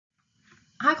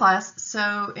Hi class,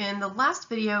 so in the last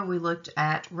video we looked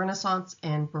at Renaissance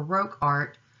and Baroque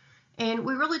art, and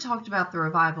we really talked about the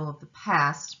revival of the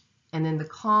past and then the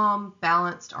calm,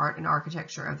 balanced art and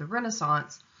architecture of the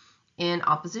Renaissance in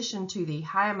opposition to the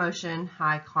high emotion,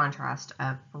 high contrast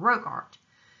of Baroque art.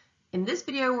 In this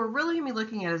video we're really going to be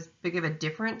looking at as big of a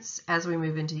difference as we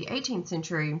move into the 18th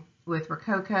century with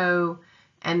Rococo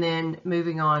and then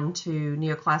moving on to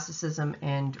Neoclassicism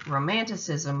and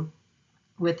Romanticism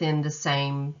within the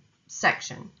same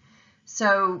section.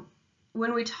 So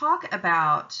when we talk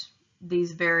about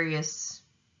these various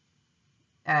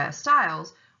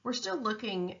styles, we're still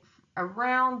looking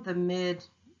around the mid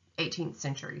 18th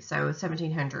century, so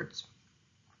 1700s.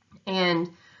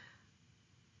 And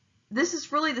this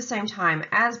is really the same time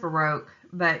as Baroque,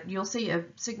 but you'll see a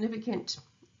significant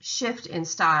shift in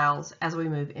styles as we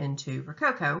move into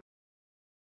Rococo,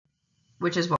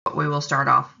 which is what we will start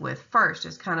off with first.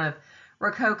 It's kind of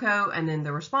Rococo and then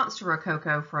the response to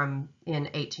Rococo from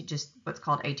just what's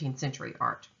called 18th century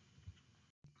art.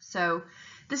 So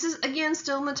this is again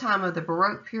still in the time of the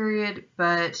Baroque period,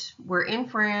 but we're in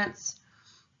France.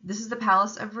 This is the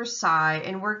Palace of Versailles,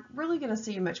 and we're really going to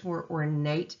see a much more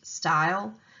ornate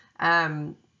style.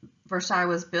 Versailles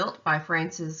was built by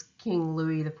France's King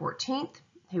Louis XIV,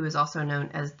 who is also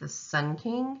known as the Sun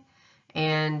King,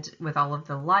 and with all of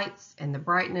the lights and the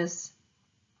brightness,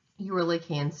 you really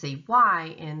can see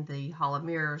why in the Hall of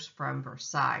Mirrors from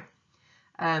Versailles.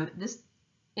 For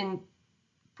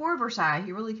Versailles,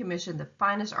 he really commissioned the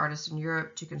finest artists in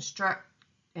Europe to construct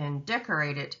and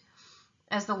decorate it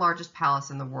as the largest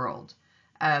palace in the world.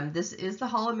 This is the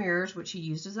Hall of Mirrors, which he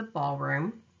used as a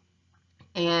ballroom.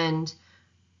 And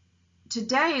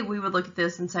today we would look at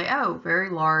this and say, oh, very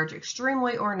large,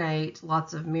 extremely ornate,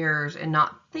 lots of mirrors, and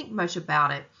not think much about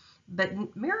it.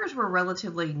 But mirrors were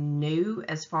relatively new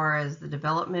as far as the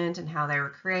development and how they were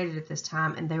created at this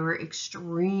time, and they were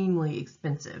extremely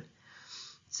expensive.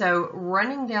 So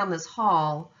running down this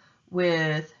hall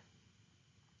with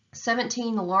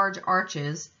 17 large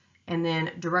arches, and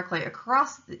then directly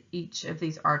across each of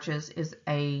these arches is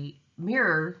a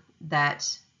mirror that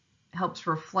helps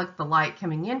reflect the light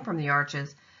coming in from the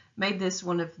arches, made this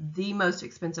one of the most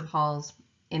expensive halls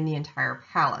in the entire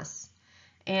palace.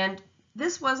 And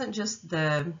this wasn't just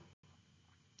the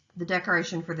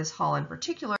decoration for this hall in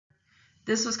particular.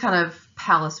 This was kind of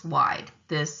palace-wide,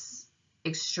 this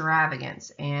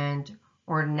extravagance and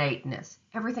ornateness.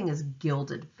 Everything is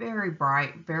gilded, very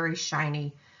bright, very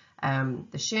shiny.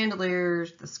 The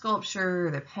chandeliers, the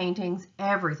sculpture, the paintings,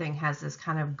 everything has this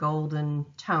kind of golden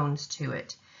tones to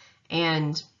it.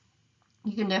 And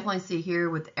you can definitely see here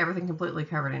with everything completely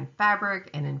covered in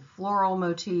fabric and in floral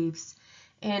motifs.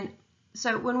 And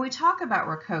so when we talk about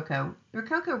Rococo,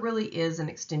 Rococo really is an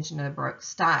extension of the Baroque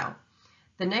style.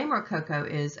 The name Rococo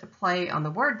is a play on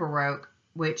the word Baroque,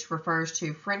 which refers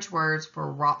to French words for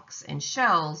rocks and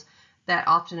shells that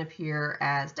often appear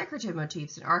as decorative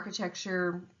motifs in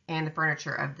architecture and the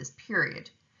furniture of this period.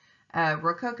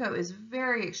 Rococo is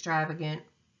very extravagant,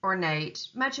 ornate,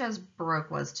 much as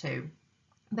Baroque was too,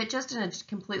 but just in a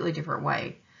completely different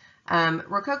way.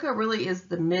 Rococo really is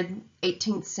the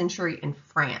mid-18th century in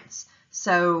France.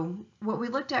 So what we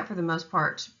looked at for the most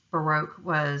part, Baroque,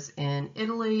 was in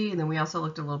Italy, and then we also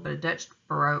looked at a little bit of Dutch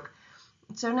Baroque.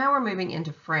 So now we're moving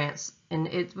into France, and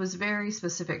it was very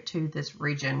specific to this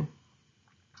region,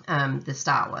 this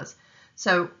style was.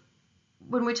 So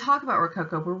when we talk about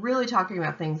Rococo, we're really talking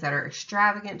about things that are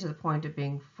extravagant to the point of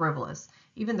being frivolous.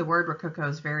 Even the word Rococo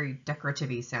is very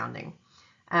decorative-y sounding.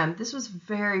 This was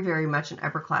very, very much an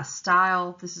upper-class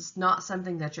style. This is not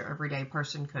something that your everyday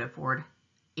person could afford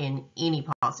in any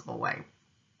possible way.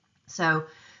 So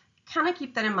kind of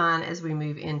keep that in mind as we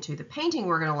move into the painting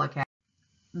we're going to look at,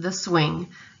 The Swing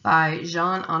by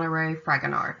Jean-Honoré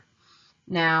Fragonard.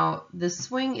 Now, the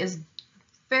swing is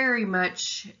very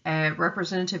much a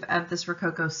representative of this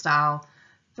Rococo style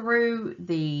through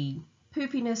the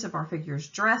poofiness of our figure's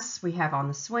dress we have on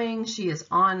the swing. She is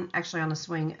actually on a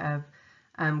swing of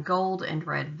gold and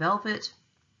red velvet.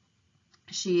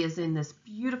 She is in this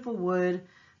beautiful wood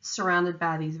surrounded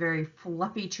by these very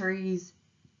fluffy trees,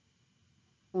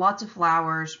 lots of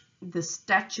flowers, the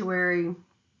statuary.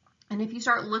 And if you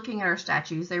start looking at our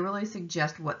statues, they really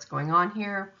suggest what's going on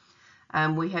here.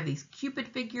 We have these Cupid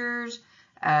figures,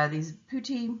 these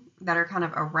putti that are kind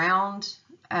of around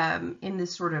in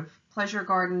this sort of pleasure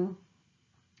garden.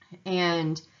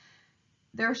 And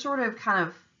they're sort of kind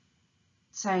of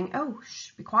saying, oh,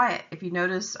 shh, be quiet. If you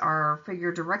notice our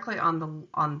figure directly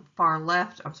on far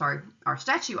left, I'm sorry, our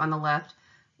statue on the left,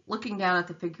 looking down at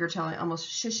the figure, almost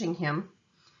shushing him.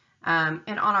 And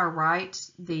on our right,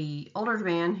 the older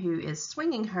man who is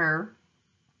swinging her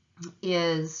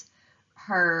is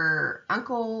her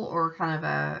uncle, or kind of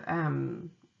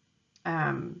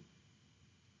a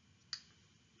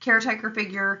caretaker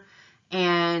figure.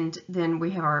 And then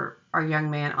we have our young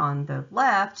man on the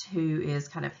left, who is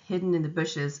kind of hidden in the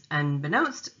bushes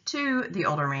unbeknownst to the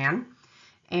older man.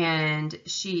 And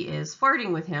she is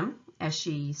flirting with him as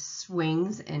she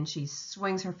swings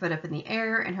her foot up in the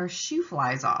air and her shoe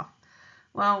flies off.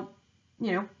 Well,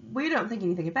 we don't think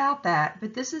anything about that,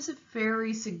 but this is a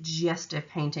very suggestive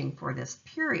painting for this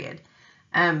period.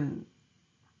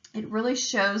 It really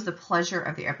shows the pleasure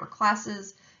of the upper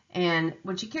classes, and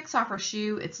when she kicks off her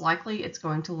shoe, it's likely it's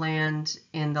going to land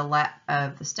in the lap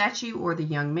of the statue or the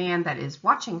young man that is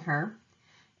watching her.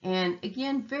 And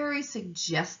again, very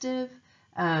suggestive.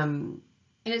 And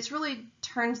it's really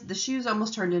the shoes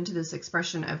almost turned into this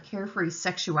expression of carefree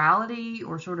sexuality,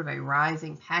 or sort of a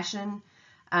rising passion.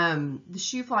 The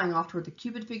shoe flying off toward the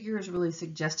Cupid figure is really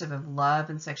suggestive of love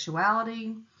and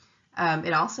sexuality.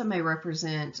 It also may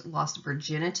represent lost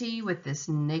virginity with this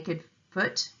naked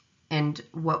foot and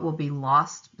what will be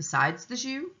lost besides the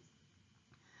shoe.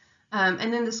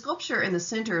 And then the sculpture in the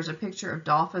center is a picture of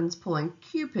dolphins pulling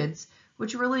cupids,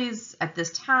 which really is at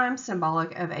this time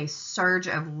symbolic of a surge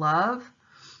of love.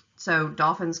 So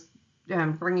dolphins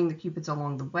bringing the cupids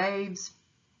along the waves.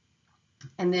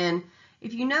 And then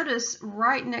if you notice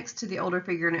right next to the older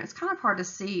figure, and it's kind of hard to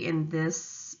see in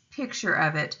this picture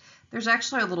of it, there's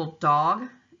actually a little dog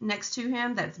next to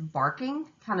him that's barking,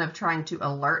 kind of trying to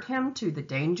alert him to the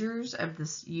dangers of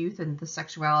this youth and the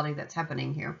sexuality that's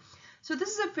happening here. So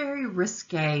this is a very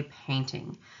risque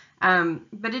painting,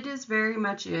 but it is very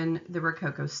much in the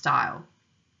Rococo style.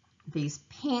 These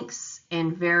pinks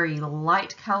and very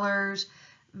light colors,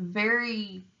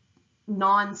 very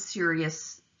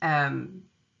non-serious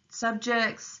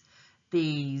subjects,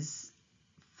 these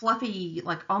fluffy,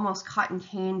 like almost cotton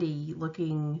candy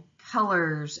looking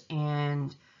colors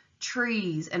and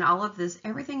trees and all of this.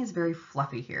 Everything is very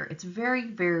fluffy here. It's very,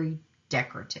 very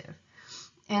decorative.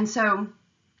 And so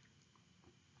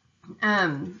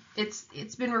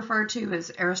it's been referred to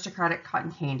as aristocratic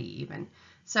cotton candy even.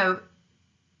 So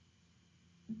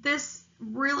this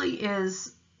really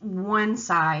is one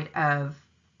side of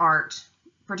art,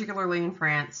 particularly in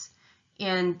France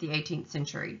in the 18th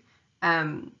century.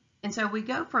 And so we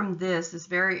go from this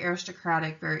very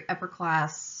aristocratic, very upper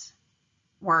class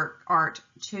art,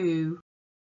 to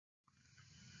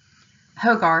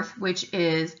Hogarth, which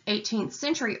is 18th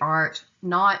century art,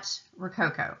 not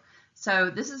Rococo. So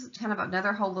this is kind of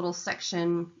another whole little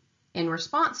section in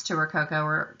response to Rococo,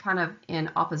 or kind of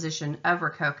in opposition of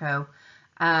Rococo.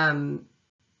 And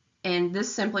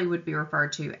this simply would be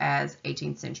referred to as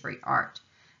 18th century art.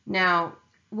 Now,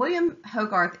 William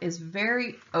Hogarth is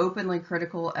very openly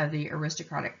critical of the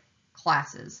aristocratic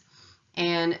classes.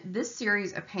 And this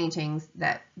series of paintings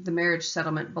that the marriage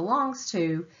settlement belongs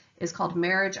to is called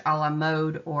Marriage a la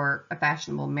Mode, or A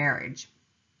Fashionable Marriage.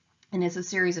 And it's a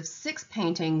series of 6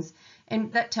 paintings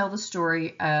and that tell the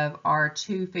story of our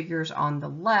two figures on the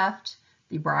left,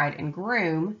 the bride and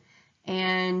groom,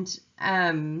 and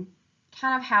kind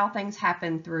of how things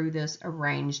happen through this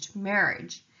arranged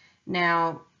marriage.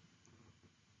 Now,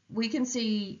 we can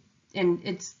see, and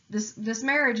it's this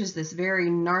marriage is this very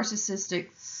narcissistic,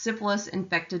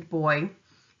 syphilis-infected boy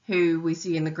who we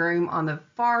see in the groom on the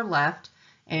far left,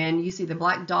 and you see the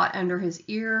black dot under his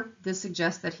ear. This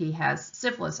suggests that he has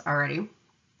syphilis already.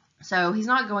 So he's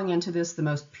not going into this the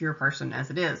most pure person as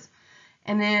it is.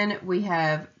 And then we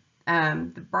have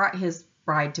his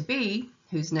bride-to-be,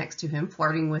 who's next to him,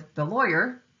 flirting with the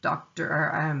lawyer,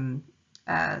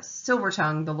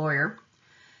 Silvertongue, the lawyer.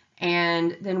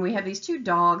 And then we have these 2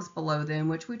 dogs below them,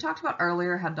 which we talked about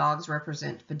earlier, how dogs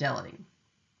represent fidelity.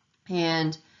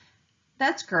 And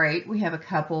that's great. We have a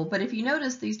couple, but if you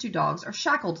notice, these 2 dogs are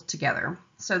shackled together.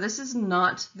 So this is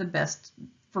not the best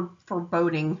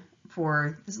foreboding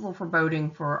for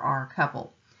our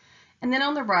couple. And then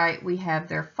on the right, we have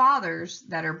their fathers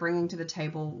that are bringing to the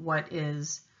table what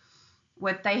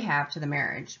they have to the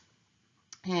marriage.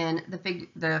 And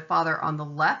the father on the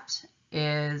left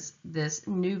is this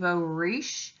nouveau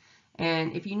riche.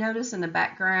 And if you notice in the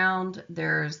background,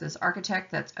 there's this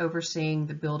architect that's overseeing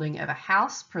the building of a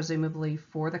house, presumably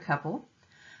for the couple.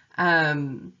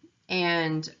 And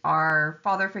our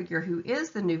father figure, who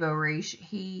is the nouveau riche,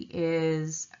 he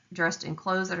is dressed in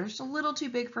clothes that are just a little too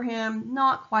big for him,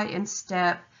 not quite in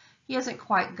step. He hasn't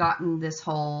quite gotten this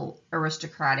whole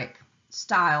aristocratic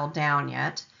style down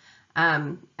yet.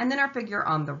 And then our figure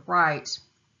on the right,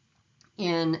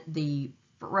 in the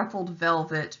ruffled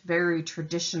velvet, very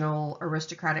traditional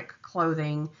aristocratic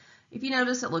clothing. If you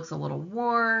notice, it looks a little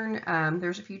worn.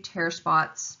 There's a few tear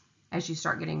spots as you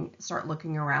start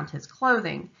looking around his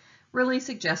clothing, really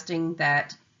suggesting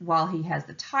that while he has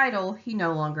the title, he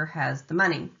no longer has the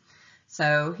money.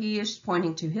 So he is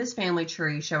pointing to his family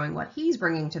tree, showing what he's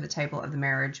bringing to the table of the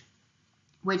marriage,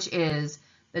 which is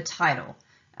the title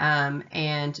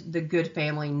and the good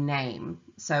family name,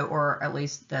 so, or at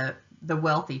least the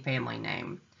wealthy family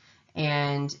name.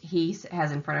 And he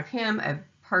has in front of him a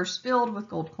purse filled with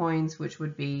gold coins, which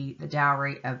would be the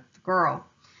dowry of the girl.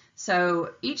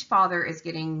 So each family is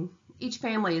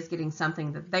getting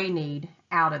something that they need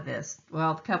out of this.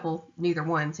 Well, the couple, neither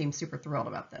one seems super thrilled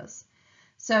about this.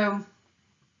 So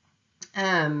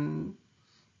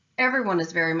everyone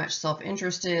is very much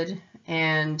self-interested,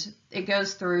 and it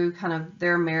goes through kind of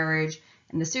their marriage.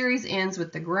 And the series ends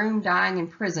with the groom dying in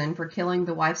prison for killing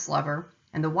the wife's lover,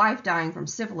 and the wife dying from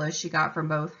syphilis she got from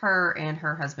both her and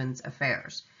her husband's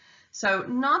affairs. So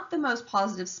not the most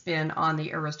positive spin on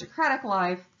the aristocratic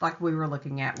life like we were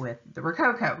looking at with the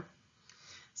Rococo.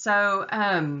 So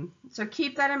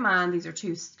keep that in mind. These are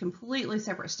two completely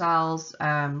separate styles.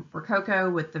 Rococo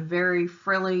with the very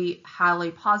frilly,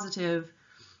 highly positive,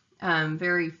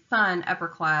 very fun upper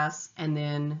class, and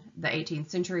then the 18th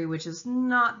century, which is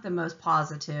not the most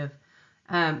positive,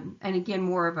 and again,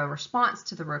 more of a response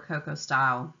to the Rococo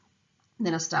style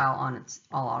than a style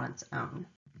all on its own.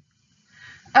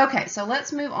 Okay, so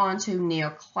let's move on to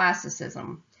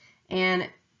neoclassicism. And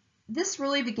this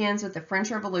really begins with the French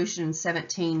Revolution in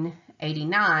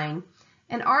 1789,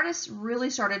 and artists really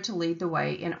started to lead the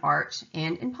way in art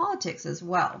and in politics as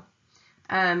well.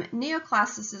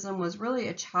 Neoclassicism was really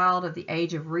a child of the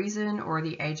Age of Reason, or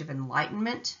the Age of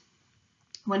Enlightenment,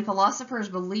 when philosophers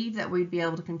believed that we'd be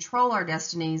able to control our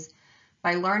destinies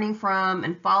by learning from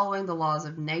and following the laws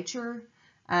of nature,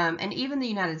 and even the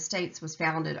United States was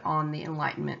founded on the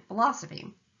Enlightenment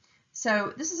philosophy.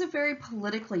 So this is a very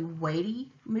politically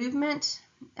weighty movement.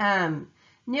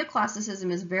 Neoclassicism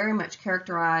is very much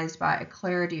characterized by a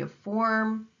clarity of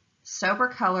form, sober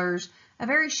colors, a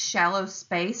very shallow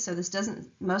space, so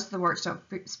most of the works don't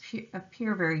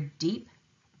appear very deep,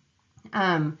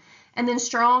 and then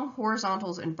strong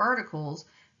horizontals and verticals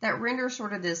that render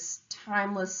sort of this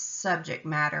timeless subject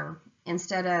matter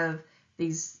instead of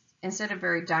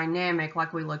very dynamic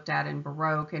like we looked at in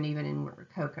Baroque and even in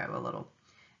Rococo a little.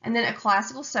 And then a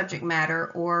classical subject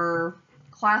matter, or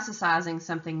classicizing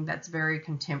something that's very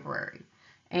contemporary.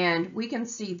 And we can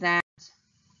see that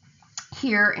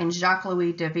here in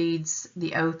Jacques-Louis David's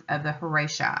The Oath of the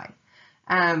Horatii.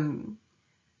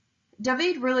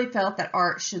 David really felt that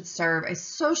art should serve a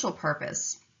social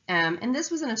purpose, and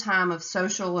this was in a time of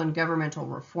social and governmental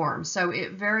reform, so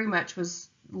it very much was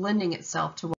lending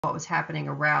itself to what was happening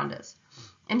around us.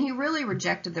 And he really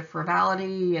rejected the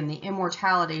frivolity and the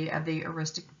immortality of the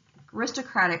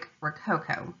aristocratic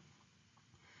Rococo.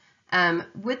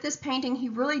 With this painting, he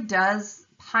really does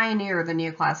pioneer the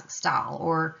neoclassic style,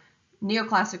 or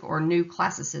neoclassic or new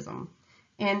classicism.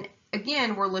 And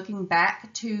again, we're looking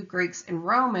back to Greeks and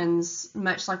Romans,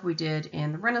 much like we did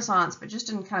in the Renaissance, but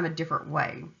just in kind of a different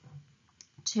way.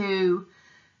 To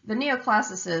the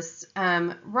neoclassicists,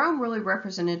 Rome really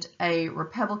represented a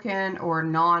republican or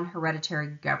non-hereditary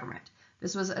government.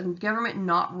 This was a government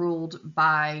not ruled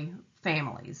by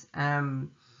families.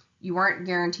 You weren't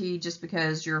guaranteed just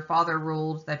because your father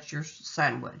ruled that your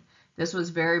son would. This was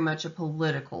very much a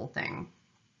political thing.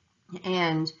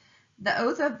 And the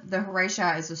Oath of the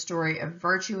Horatii is a story of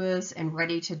virtuous and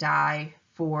ready to die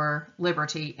for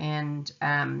liberty and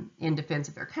in defense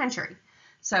of their country.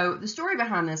 So the story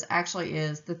behind this actually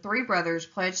is the three brothers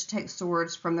pledged to take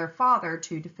swords from their father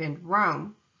to defend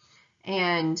Rome.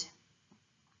 And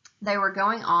they were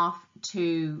going off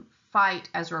to fight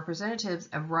as representatives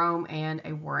of Rome and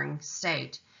a warring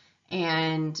state.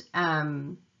 And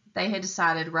they had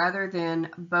decided, rather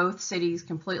than both cities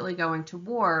completely going to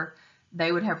war,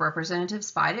 they would have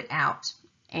representatives fight it out.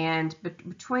 And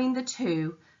between the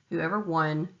two, whoever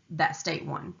won, that state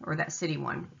won, or that city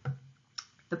won.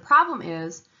 The problem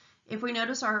is, if we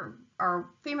notice our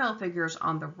female figures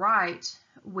on the right,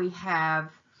 we have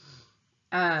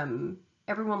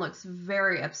everyone looks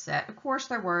very upset. Of course,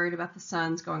 they're worried about the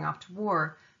sons going off to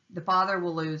war. The father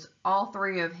will lose all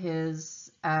three of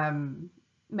his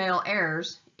male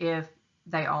heirs if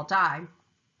they all die,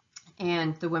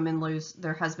 and the women lose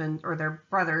their husband or their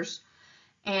brothers.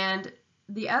 And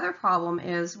the other problem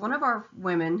is, one of our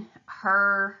women,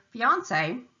 her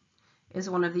fiance, is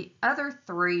one of the other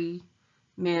three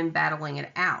men battling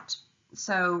it out.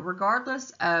 So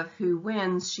regardless of who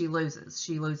wins, she loses.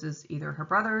 She loses either her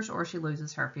brothers or she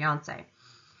loses her fiance.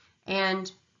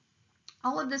 And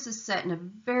all of this is set in a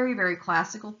very, very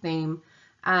classical theme,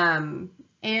 and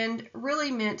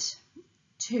really meant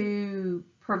to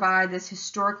provide this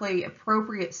historically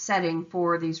appropriate setting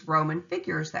for these Roman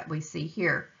figures that we see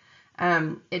here.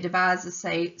 It divides the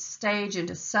stage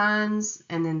into sons,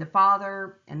 and then the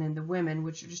father, and then the women,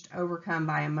 which are just overcome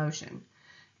by emotion.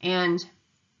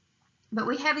 But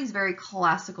we have these very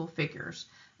classical figures.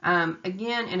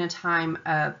 Again, in a time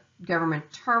of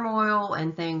government turmoil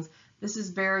and things, this is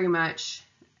very much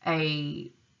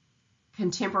a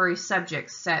contemporary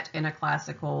subject set in a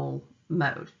classical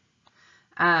mode.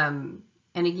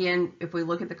 And again, if we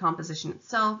look at the composition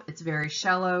itself, it's very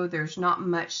shallow. There's not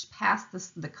much past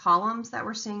the columns that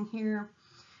we're seeing here.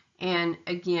 And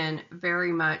again,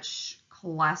 very much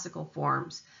classical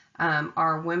forms.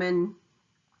 Our women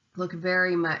look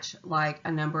very much like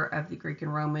a number of the Greek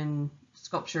and Roman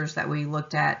sculptures that we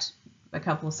looked at a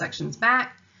couple of sections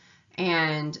back,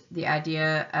 and the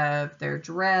idea of their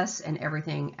dress and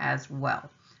everything as well.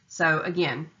 So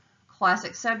again,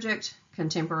 classic subject,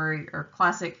 contemporary, or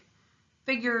classic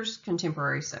figures,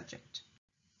 contemporary subject.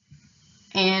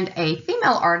 And a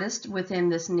female artist within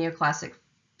this neoclassic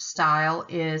style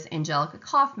is Angelica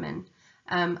Kauffman.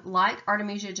 Like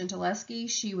Artemisia Gentileschi,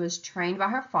 she was trained by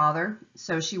her father,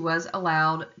 so she was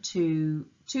allowed to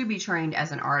be trained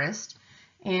as an artist.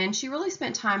 And she really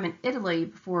spent time in Italy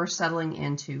before settling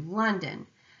into London.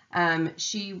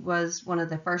 She was one of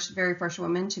the very first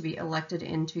women to be elected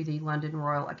into the London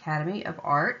Royal Academy of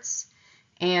Arts,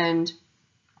 and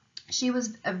she was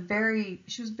very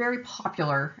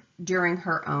popular during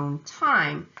her own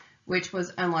time, which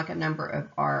was unlike a number of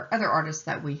our other artists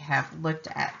that we have looked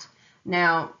at.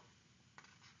 Now,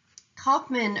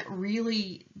 Kauffman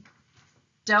really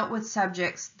dealt with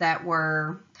subjects that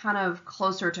were kind of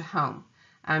closer to home.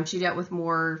 She dealt with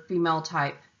more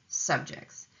female-type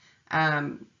subjects.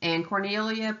 And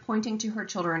Cornelia, pointing to her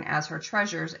children as her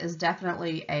treasures, is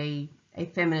definitely a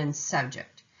feminine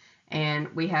subject.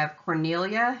 And we have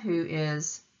Cornelia, who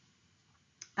is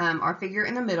our figure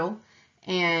in the middle,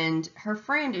 and her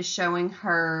friend is showing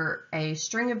her a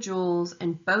string of jewels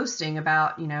and boasting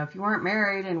about, if you weren't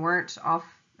married and weren't off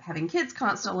having kids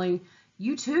constantly,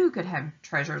 you too could have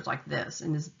treasures like this,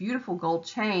 and this beautiful gold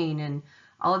chain and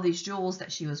all of these jewels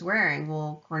that she was wearing.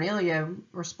 Well, Cornelia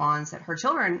responds that her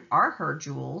children are her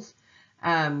jewels,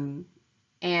 and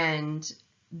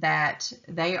that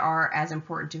they are as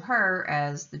important to her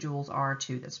as the jewels are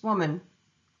to this woman.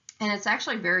 And it's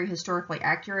actually very historically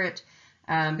accurate,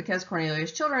 because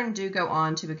Cornelia's children do go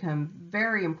on to become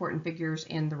very important figures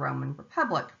in the Roman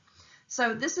Republic.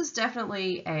 So this is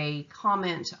definitely a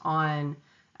comment on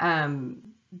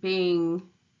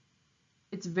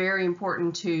it's very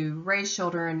important to raise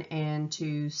children and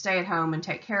to stay at home and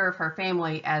take care of her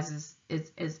family is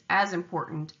as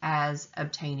important as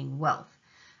obtaining wealth,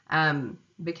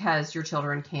 because your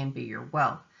children can be your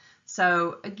wealth.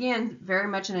 So again, very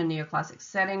much in a neoclassic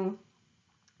setting.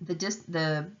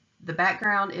 The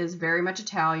background is very much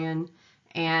Italian,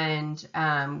 and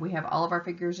we have all of our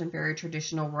figures in very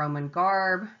traditional Roman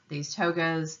garb, these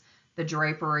togas, the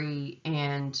drapery,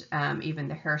 and even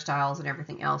the hairstyles and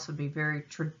everything else would be very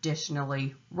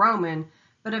traditionally Roman,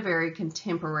 but a very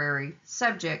contemporary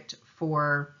subject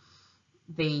for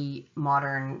the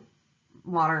modern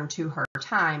to her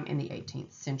time in the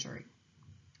 18th century.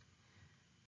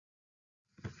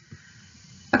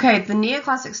 Okay, the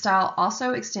neoclassic style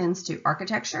also extends to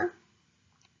architecture,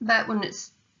 but when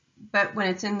it's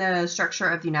in the structure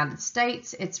of the United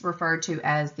States, it's referred to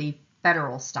as the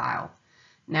federal style.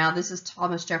 Now, this is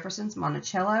Thomas Jefferson's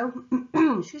Monticello.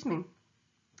 Excuse me.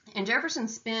 And Jefferson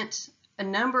spent a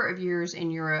number of years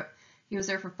in Europe. He was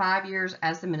there for 5 years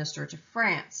as the minister to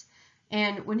France.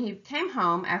 And when he came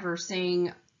home after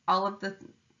seeing all of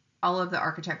the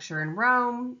architecture in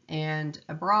Rome and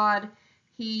abroad,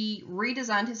 he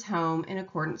redesigned his home in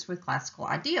accordance with classical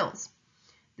ideals.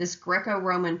 This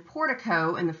Greco-Roman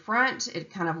portico in the front, it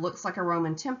kind of looks like a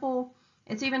Roman temple.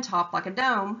 It's even topped like a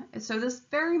dome. So this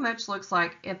very much looks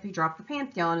like if he dropped the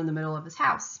Pantheon in the middle of his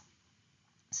house.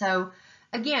 So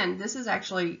again, this is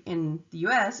actually in the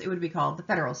US, it would be called the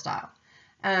federal style.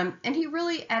 And he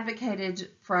really advocated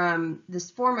from this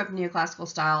form of neoclassical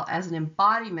style as an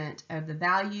embodiment of the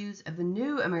values of the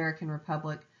new American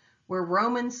Republic, where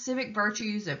Roman civic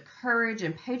virtues of courage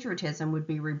and patriotism would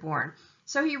be reborn.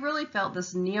 So he really felt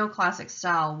this neoclassic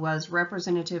style was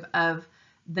representative of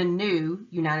the new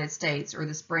United States, or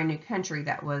this brand new country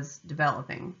that was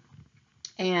developing.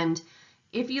 And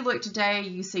if you look today,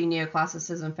 you see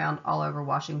neoclassicism found all over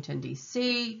Washington,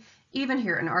 D.C. Even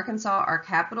here in Arkansas, our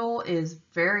capital is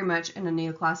very much in a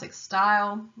neoclassic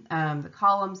style. The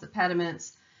columns, the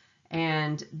pediments,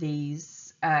 and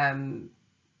these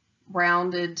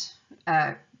rounded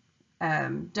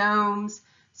domes.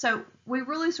 So we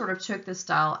really sort of took this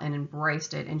style and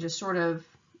embraced it and just sort of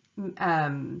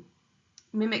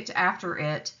mimicked after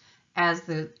it as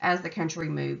the country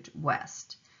moved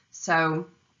west. So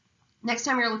next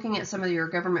time you're looking at some of your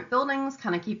government buildings,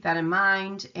 kind of keep that in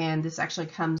mind. And this actually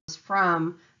comes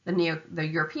from the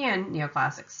European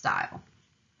neoclassic style.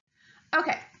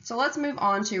 Okay, so let's move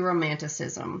on to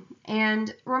Romanticism.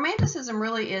 And Romanticism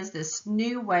really is this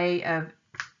new wave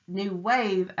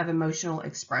of emotional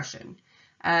expression.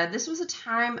 This was a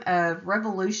time of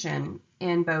revolution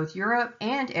in both Europe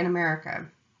and in America.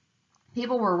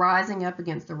 People were rising up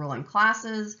against the ruling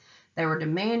classes. They were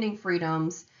demanding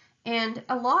freedoms. And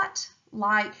a lot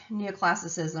like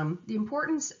neoclassicism, the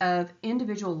importance of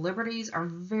individual liberties are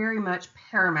very much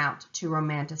paramount to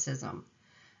Romanticism.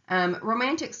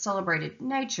 Romantics celebrated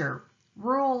nature,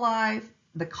 rural life,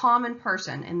 the common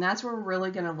person, and that's where we're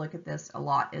really going to look at this a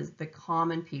lot, is the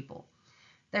common people.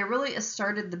 They really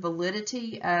asserted the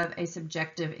validity of a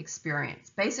subjective experience,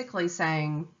 basically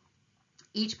saying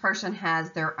each person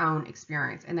has their own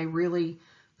experience, and they really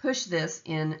push this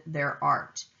in their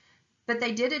art. But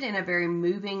they did it in a very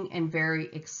moving and very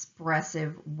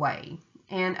expressive way.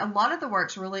 And a lot of the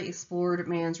works really explored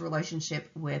man's relationship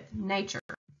with nature.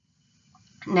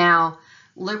 Now,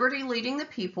 Liberty Leading the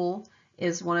People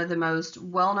is one of the most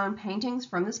well-known paintings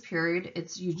from this period.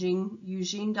 It's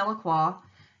Eugene Delacroix,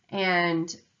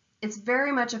 and it's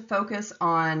very much a focus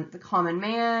on the common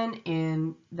man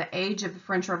in the age of the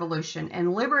French Revolution.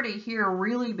 And liberty here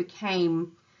really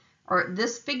became, or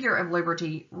this figure of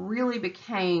liberty really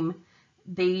became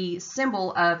the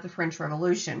symbol of the French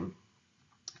Revolution.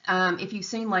 If you've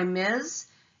seen Les Mis,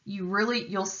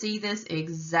 you'll see this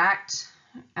exact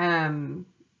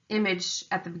image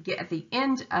at the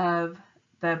end of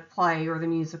the play or the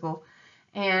musical,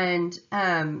 and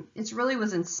it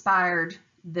was inspired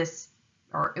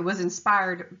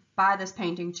by this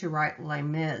painting to write Les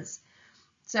Mis.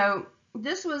 So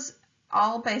this was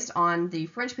all based on the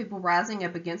French people rising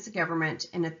up against the government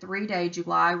in a 3-day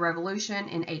July Revolution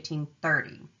in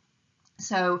 1830.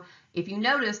 So if you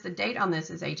notice, the date on this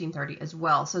is 1830 as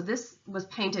well. So this was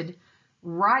painted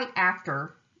right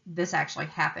after this actually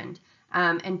happened.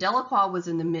 And Delacroix was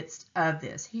in the midst of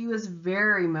this. He was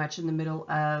very much in the middle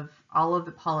of all of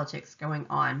the politics going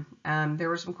on. There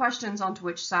were some questions on to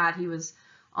which side he was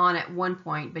on at one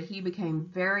point, but he became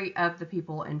very of the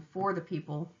people and for the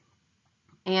people.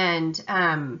 And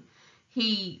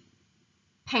he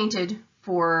painted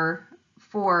for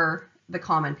the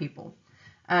common people.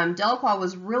 Delacroix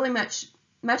was really much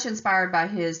inspired by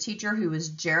his teacher, who was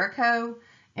Jericho,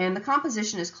 and the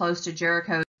composition is close to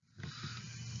Jericho's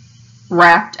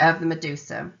Raft of the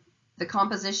Medusa. The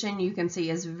composition you can see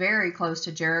is very close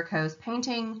to Jericho's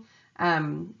painting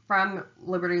from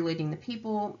Liberty Leading the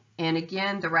People. And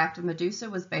again, the Raft of Medusa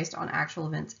was based on actual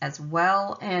events as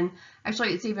well. And actually,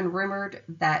 it's even rumored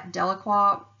that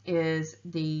Delacroix is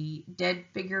the dead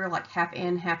figure, like half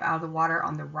in, half out of the water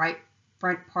on the right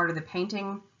front part of the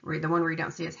painting, the one where you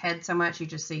don't see his head so much, you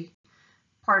just see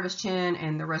part of his chin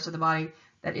and the rest of the body.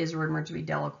 That is rumored to be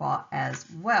Delacroix as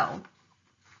well.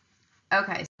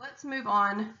 Okay, so let's move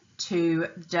on to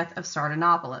the death of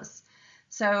Sardanapalus.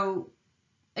 So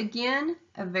again,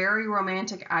 a very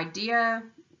romantic idea,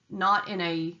 not in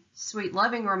a sweet,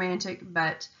 loving romantic,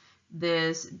 but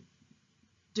this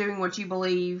doing what you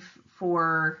believe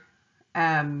for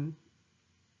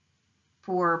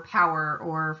power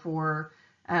or for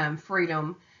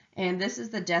freedom. And this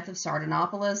is the death of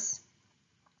Sardanapalus.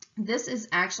 This is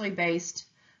actually based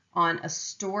on a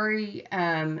story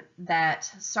that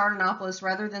Sardanapalus,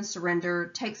 rather than surrender,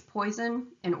 takes poison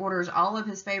and orders all of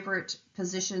his favorite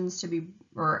possessions to be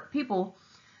brought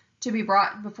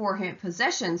before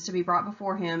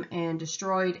him and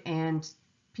destroyed, and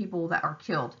people that are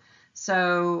killed.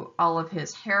 So all of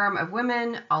his harem of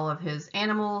women, all of his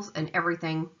animals, and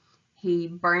everything, he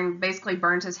basically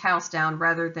burns his house down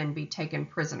rather than be taken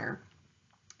prisoner.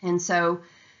 And so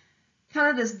kind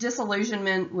of this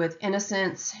disillusionment with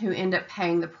innocents who end up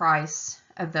paying the price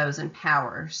of those in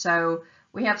power. So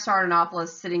we have Sardanapalus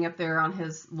sitting up there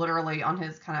literally on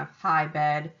his kind of high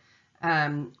bed,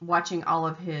 watching all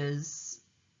of his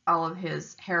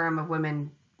harem of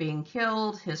women being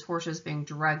killed, his horses being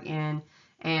dragged in,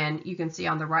 and you can see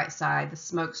on the right side the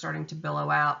smoke starting to billow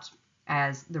out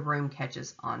as the room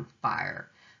catches on fire.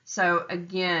 So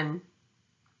again,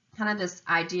 kind of this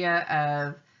idea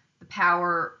of the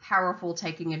powerful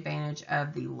taking advantage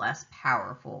of the less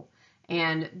powerful,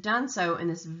 and done so in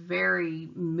this very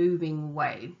moving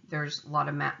way. There's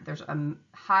a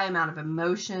high amount of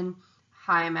emotion,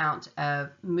 high amount of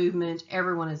movement.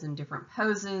 Everyone is in different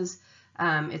poses.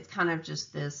 It's kind of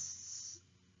just this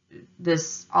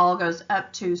this all goes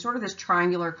up to sort of this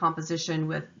triangular composition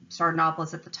with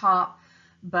Sardanapalus at the top,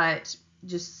 but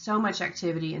just so much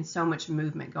activity and so much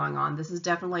movement going on. This is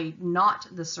definitely not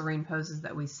the serene poses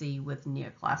that we see with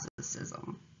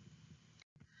neoclassicism.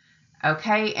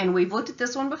 Okay, and we've looked at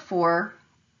this one before.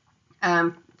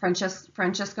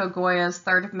 Francisco Goya's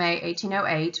 3rd of May,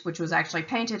 1808, which was actually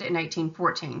painted in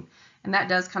 1814. And that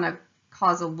does kind of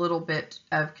cause a little bit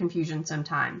of confusion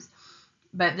sometimes.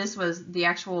 But this was the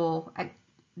actual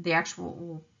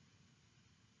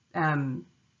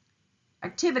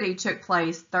activity took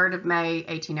place 3rd of May,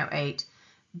 1808,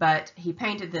 but he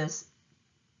painted this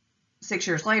 6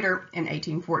 years later in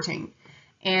 1814.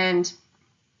 And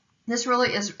this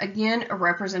really is, again, a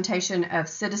representation of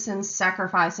citizens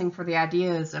sacrificing for the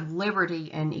ideas of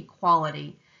liberty and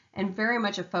equality, and very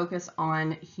much a focus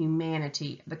on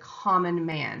humanity, the common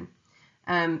man.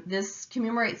 This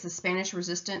commemorates the Spanish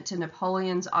resistance to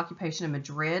Napoleon's occupation of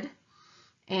Madrid,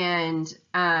 and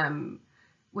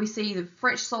we see the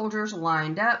French soldiers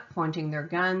lined up, pointing their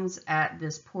guns at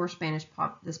this poor Spanish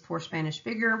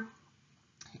figure.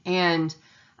 And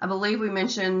I believe we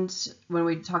mentioned when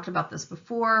we talked about this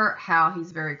before how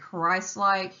he's very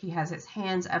Christ-like. He has his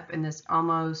hands up in this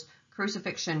almost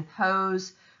crucifixion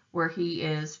pose where he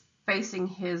is facing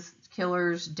his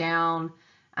killers down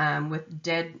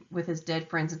with his dead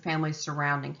friends and family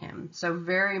surrounding him. So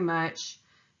very much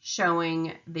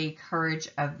showing the courage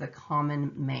of the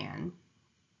common man.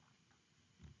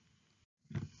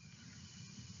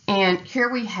 And here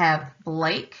we have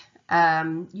Blake.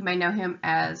 You may know him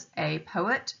as a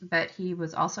poet, but he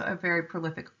was also a very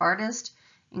prolific artist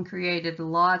and created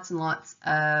lots and lots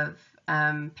of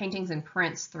paintings and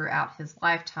prints throughout his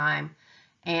lifetime.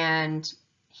 And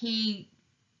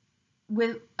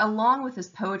along with his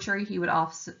poetry, he would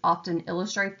often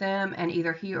illustrate them, and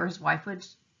either he or his wife would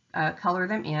color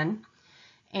them in.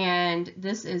 And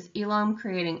this is Elam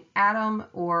creating Adam,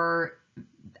 or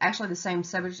actually the same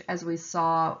subject as we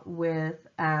saw with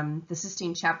the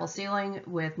Sistine Chapel ceiling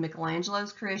with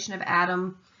Michelangelo's creation of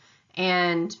Adam.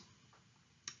 And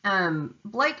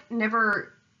Blake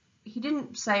he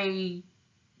didn't say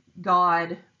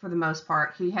God for the most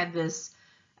part. He had this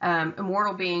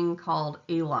immortal being called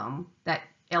Elohim,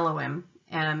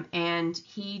 and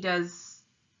he does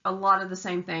a lot of the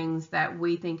same things that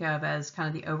we think of as kind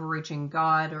of the overreaching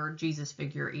God or Jesus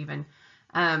figure even.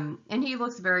 And he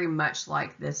looks very much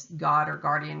like this God or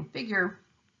guardian figure.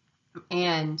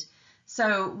 And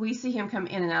so we see him come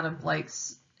in and out of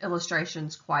Blake's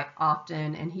illustrations quite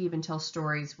often, and he even tells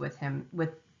stories with him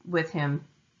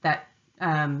that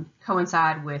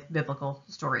coincide with biblical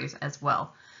stories as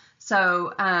well.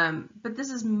 So, but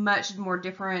this is much more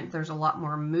different. There's a lot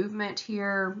more movement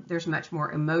here. There's much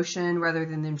more emotion rather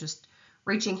than them just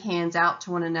reaching hands out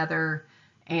to one another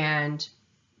and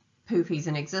poof, he's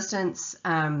in existence.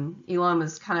 Elam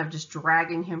is kind of just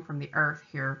dragging him from the earth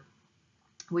here.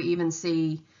 We even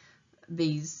see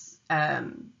this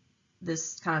kind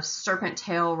of serpent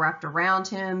tail wrapped around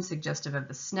him, suggestive of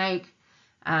the snake,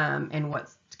 and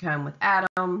what's to come with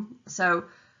Adam. So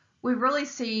we really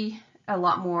see a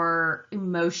lot more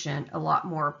emotion, a lot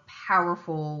more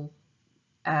powerful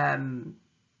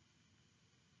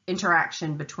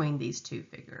interaction between these two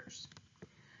figures.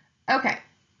 Okay.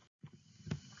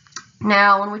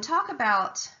 Now, when we talk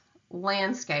about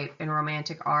landscape in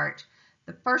Romantic art,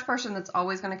 the first person that's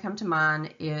always going to come to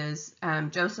mind is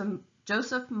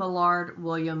Joseph Millard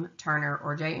William Turner,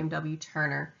 or JMW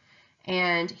Turner.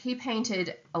 And he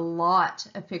painted a lot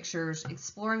of pictures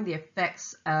exploring the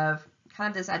effects of kind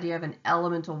of this idea of an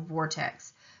elemental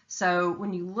vortex. So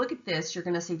when you look at this, you're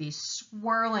going to see these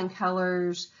swirling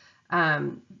colors,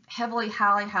 highly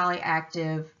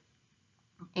active,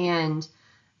 and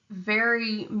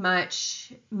very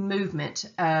much movement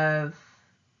of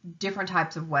different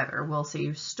types of weather. We'll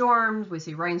see storms, we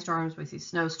see rainstorms, we see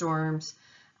snowstorms,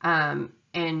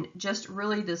 and just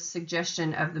really this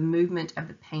suggestion of the movement of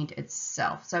the paint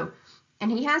itself. So, and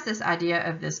he has this idea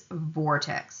of this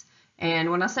vortex.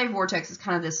 And when I say vortex, it's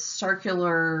kind of this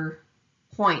circular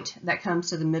point that comes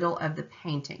to the middle of the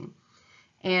painting.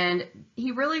 And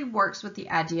he really works with the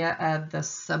idea of the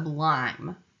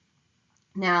sublime.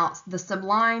 Now, the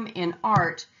sublime in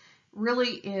art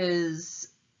really is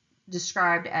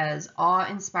described as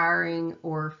awe-inspiring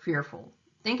or fearful.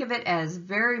 Think of it as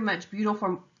very much beautiful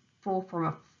from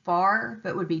afar,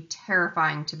 but would be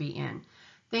terrifying to be in.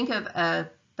 Think of a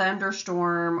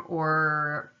thunderstorm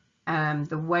or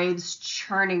the waves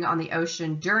churning on the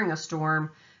ocean during a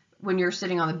storm when you're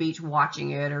sitting on the beach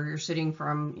watching it, or you're sitting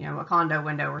from a condo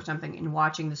window or something and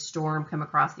watching the storm come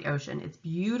across the ocean. It's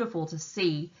beautiful to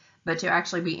see, but to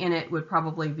actually be in it would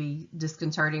probably be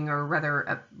disconcerting or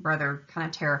rather kind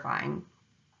of terrifying.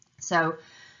 So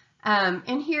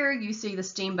and here you see the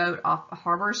steamboat off a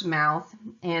harbor's mouth,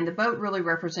 and the boat really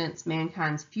represents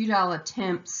mankind's futile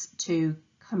attempts to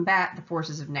combat the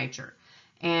forces of nature.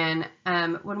 And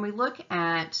when we look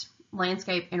at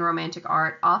landscape in romantic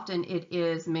art, often it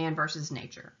is man versus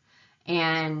nature.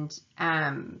 And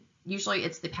usually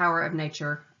it's the power of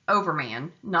nature over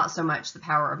man, not so much the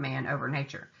power of man over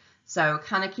nature. So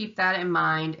kind of keep that in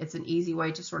mind. It's an easy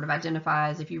way to sort of identify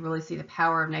as if you really see the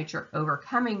power of nature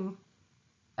overcoming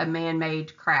a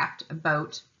man-made craft, a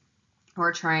boat or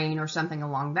a train or something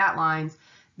along that lines,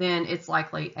 then it's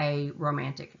likely a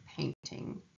romantic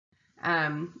painting.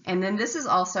 And then this is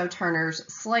also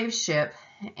Turner's Slave Ship,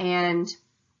 and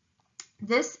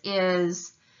this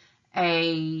is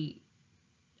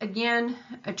again,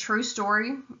 a true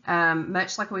story,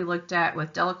 much like we looked at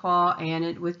with Delacroix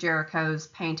and with Jericho's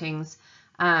paintings.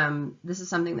 This is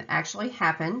something that actually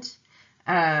happened.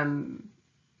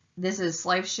 This is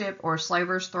slave ship or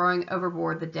slavers throwing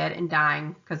overboard the dead and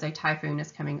dying because a typhoon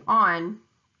is coming on.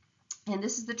 And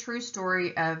this is the true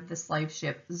story of the slave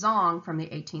ship Zong from the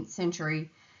 18th century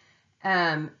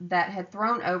that had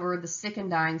thrown over the sick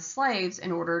and dying slaves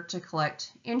in order to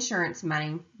collect insurance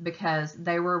money because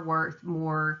they were worth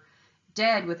more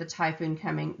dead with a typhoon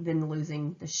coming than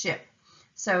losing the ship.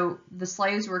 So the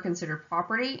slaves were considered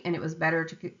property, and it was better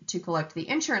to collect the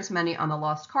insurance money on the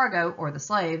lost cargo or the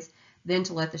slaves than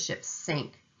to let the ship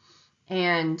sink.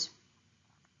 And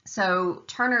so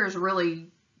Turner is really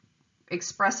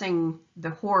expressing the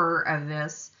horror of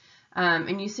this.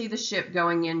 And you see the ship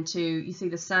going into, you see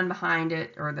the sun behind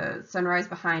it, or the sunrise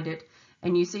behind it,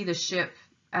 and you see the ship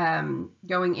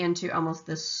going into almost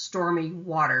the stormy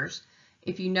waters.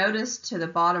 If you notice to the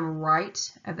bottom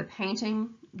right of the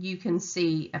painting, you can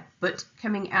see a foot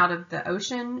coming out of the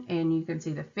ocean, and you can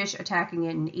see the fish attacking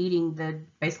it and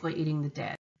basically eating the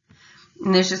dead.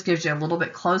 And this just gives you a little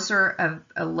bit closer of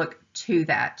a look to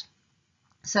that.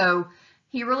 So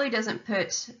he really doesn't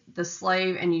put the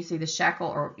slave, and you see the shackle,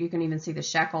 or you can even see the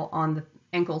shackle on the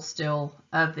ankle still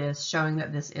of this, showing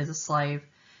that this is a slave.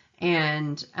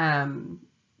 And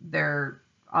they're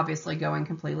obviously going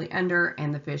completely under,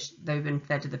 and the fish, they've been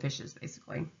fed to the fishes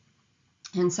basically.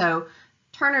 And so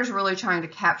Turner's really trying to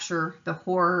capture the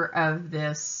horror of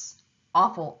this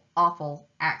awful, awful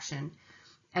action.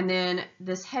 And then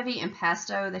this heavy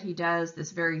impasto that he does,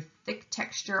 this very thick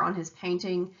texture on his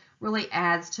painting, really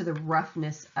adds to the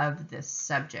roughness of this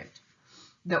subject.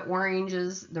 The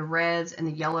oranges, the reds, and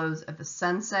the yellows of the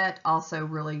sunset also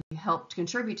really helped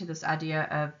contribute to this idea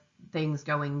of things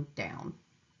going down.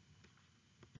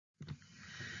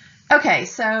 Okay,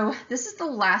 so this is the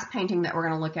last painting that we're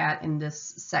going to look at in this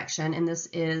section, and this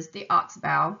is the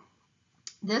Oxbow.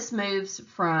 This moves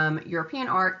from European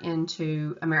art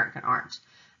into American art.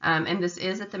 And this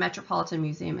is at the Metropolitan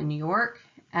Museum in New York.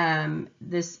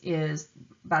 This is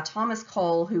by Thomas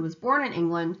Cole, who was born in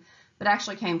England, but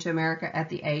actually came to America at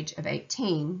the age of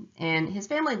 18. And his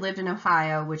family lived in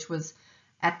Ohio, which was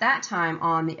at that time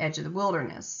on the edge of the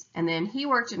wilderness. And then he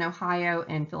worked in Ohio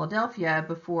and Philadelphia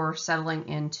before settling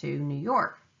into New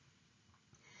York.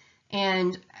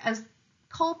 And as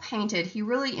Cole painted, he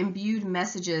really imbued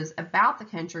messages about the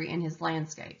country in his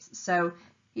landscapes. So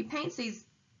he paints these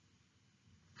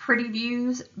pretty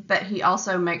views, but he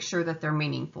also makes sure that they're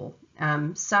meaningful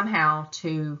somehow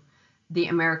to the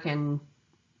American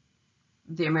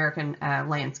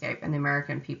landscape and the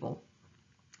American people.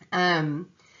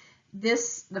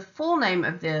 The full name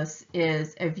of this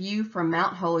is A View from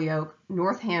Mount Holyoke,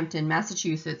 Northampton,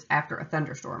 Massachusetts, After a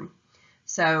Thunderstorm.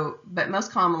 So, but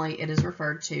most commonly it is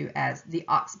referred to as the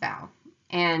Oxbow.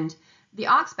 And the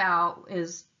Oxbow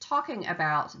is talking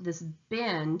about this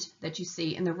bend that you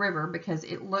see in the river because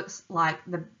it looks like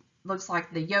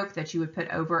the yoke that you would put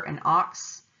over an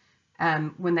ox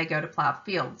when they go to plow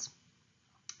fields.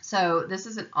 So this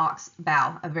is an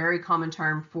oxbow, a very common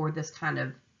term for this kind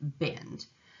of bend.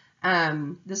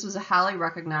 This was a highly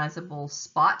recognizable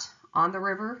spot on the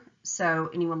river, so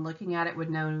anyone looking at it would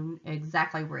know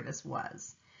exactly where this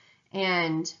was.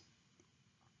 And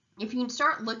if you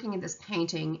start looking at this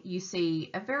painting, you see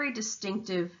a very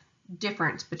distinctive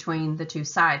difference between the two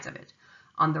sides of it.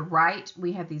 On the right,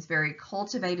 we have these very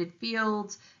cultivated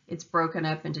fields. It's broken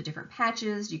up into different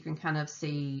patches. You can kind of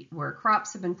see where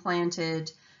crops have been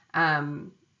planted.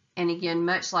 And again,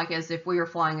 much like as if we were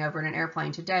flying over in an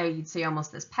airplane today, you'd see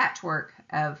almost this patchwork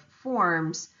of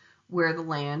forms where the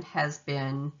land has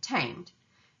been tamed.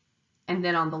 And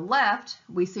then on the left,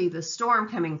 we see the storm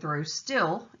coming through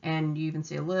still, and you even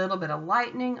see a little bit of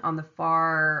lightning on the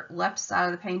far left side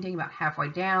of the painting, about halfway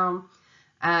down.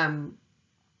 And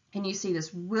you see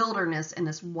this wilderness and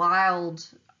this wild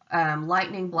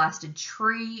lightning blasted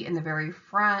tree in the very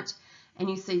front, and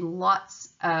you see lots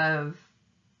of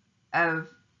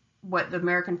what the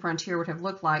American frontier would have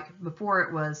looked like before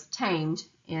it was tamed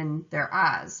in their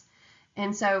eyes.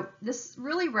 And so this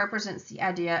really represents the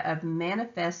idea of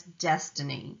manifest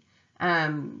destiny.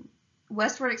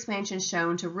 Westward expansion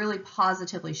shown to really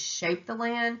positively shape the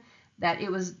land,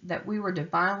 that we were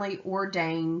divinely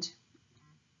ordained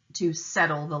to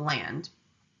settle the land.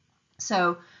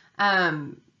 So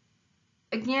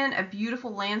again, a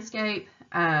beautiful landscape.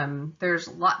 There's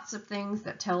lots of things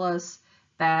that tell us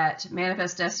that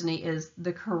manifest destiny is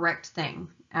the correct thing,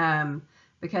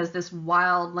 because this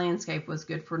wild landscape was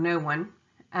good for no one.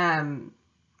 And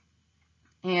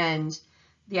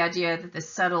the idea that the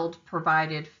settled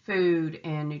provided food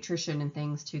and nutrition and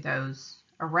things to those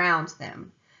around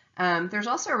them. There's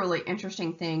also a really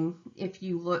interesting thing if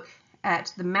you look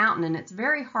at the mountain, and it's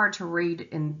very hard to read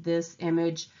in this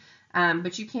image,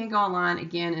 but you can go online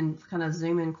again and kind of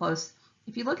zoom in close.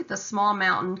 If you look at the small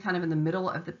mountain kind of in the middle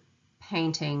of the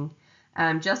painting,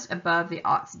 just above the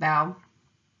ox bow,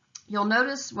 you'll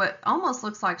notice what almost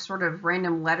looks like sort of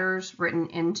random letters written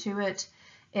into it.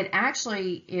 It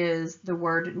actually is the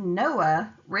word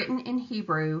Noah written in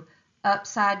Hebrew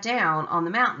upside down on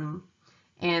the mountain.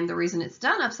 And the reason it's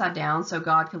done upside down, so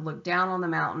God could look down on the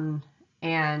mountain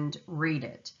and read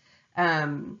it.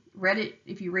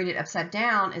 If you read it upside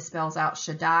down, it spells out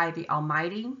Shaddai, the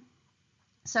Almighty.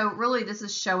 So really this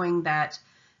is showing that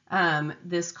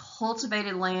this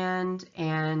cultivated land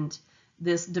and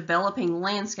this developing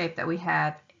landscape that we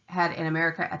had in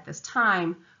America at this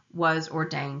time was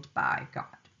ordained by God.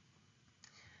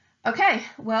 Okay,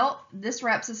 well, this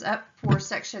wraps us up for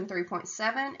section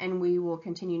 3.7, and we will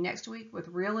continue next week with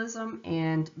realism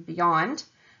and beyond.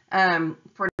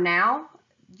 For now,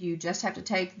 you just have to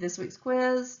take this week's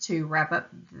quiz to wrap up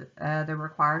the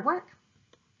required work.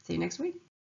 See you next week.